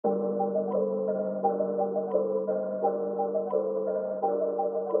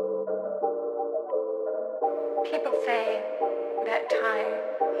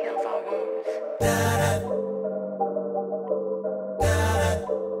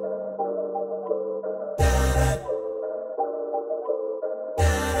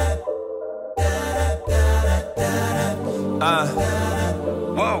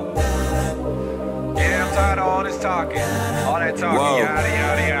Whoa. Yeah, I'm tired of all this talking. All that talking, Whoa. yada,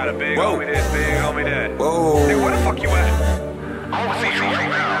 yada, yada. Big Whoa. homie this, big homie that. Whoa. Hey, where the fuck you at? I wanna see you right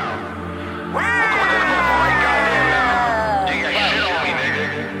now. You got shit on me, nigga.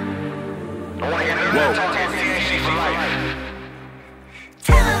 I wanna hear that talking CHC for life.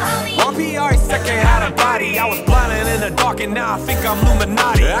 One piarre seque had a body. I was blinding in the dark and now I think I'm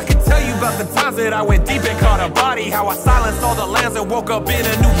Luminati. I can tell you about the times that I went deep and caught a body. How I silenced all the lambs and woke up in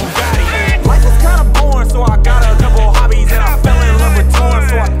a new Bugatti. Life was kinda boring, so I got a couple hobbies. And I fell in love with touring,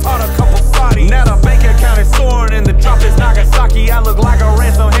 so I taught a couple Saudis. Now the bank account is soaring and the drop is Nagasaki. I look like a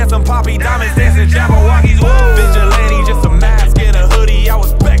ransom, handsome papi, diamonds dancing, Jabawockies. Whoa. Vigilante, just a mask and a hoodie. I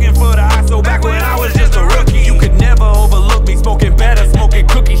was begging for the ISO back when I was just a rookie. You could never overlook me, smoking better, smoking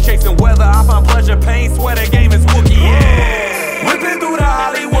cookies, chasing weather. I find pleasure, pain, sweat, the game is Wookie. Yeah. Whipping through the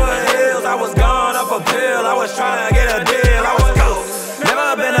Hollywood hills, I was gone up a pill. I was trying to get a deal. I was ghost.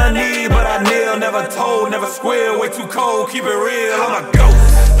 Never been a need, but I kneel. Never told, never squeal. Way too cold, keep it real. I'm a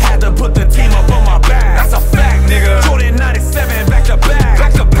ghost. Had to put the team up on my back. That's a fact, nigga. Jordan 97, back to back.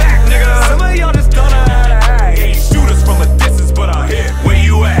 Back to back, nigga. Some of y'all just don't know how to act. Ain't shooters from a distance, but I'm here. Where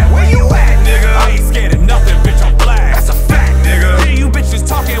you at? Where you at, nigga? I ain't scared of nothing, bitch. I'm black. That's a fact, nigga. Hear you bitches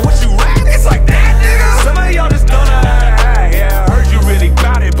talking, what you rap? It's like that, nigga. Some of y'all just don't know how to act. Yeah, I heard you really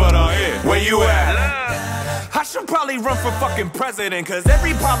got it, but I'm here. Where you at? I should probably run for fucking president, cause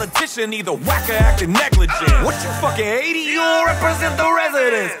every politician either whack or acting negligent. What you fucking 80? You don't represent the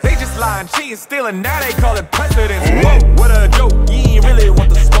residents. They just lying, cheating, stealing, now they call it precedence. Whoa, what a joke, you ain't really want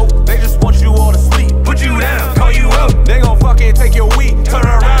the smoke. They just want you all to sleep, put you down, call you up. They gon' fucking take your weed, turn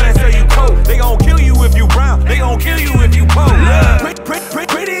around and say you cold. They gon' kill you if you brown, they gon' kill you if you poor.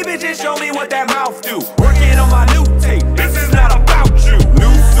 Pretty bitches, show me what that mouth do. Working on my new tape, this is not about you.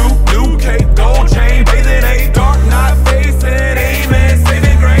 New suit, new cape, gold chain, bathing a dark night face and amen,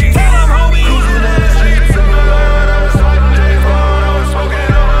 saving grace. Tell them, homie. Cruising in the streets in my blood. I was fighting James Bond. I was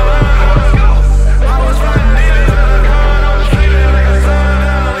smoking on my blood. I was fighting demons in the gun. I was sleeping like a son.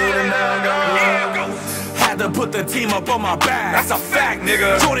 Now I'm leaving down gone. Had to put the team up on my back. That's a fact,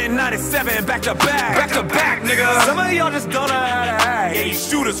 nigga. Jordan 97, back to back. Back to back, nigga. Some of y'all just don't know how to act. Ain't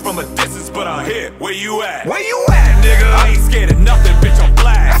shooters from a distance, but I'm here. Where you at? Where you at, nigga? I ain't scared of nothing, bitch. I'm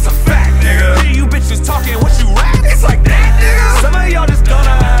black. That's a fact, nigga. Hear you bitches talking, what you rap? It's like that, nigga. Some of y'all just don't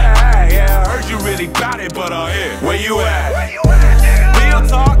know how to act. Yeah, I heard you really got it, but I'm here. Where you at? Where you at, nigga? Real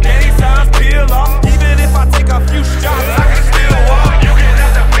talk, any signs peel off. Even if I take a few shots, I can still walk. You can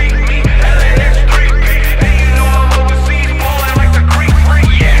have to beat me. LAX 3P. And you know I'm overseas, ballin' like the Greek freak.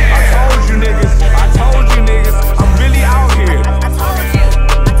 Yeah. I told you niggas, I'm really out here. I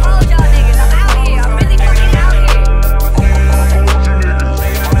told y'all niggas, I'm out here. I'm really fucking out here. Hey, what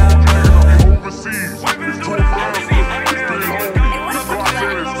the fuck you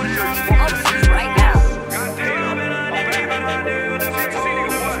at? Overseas right now.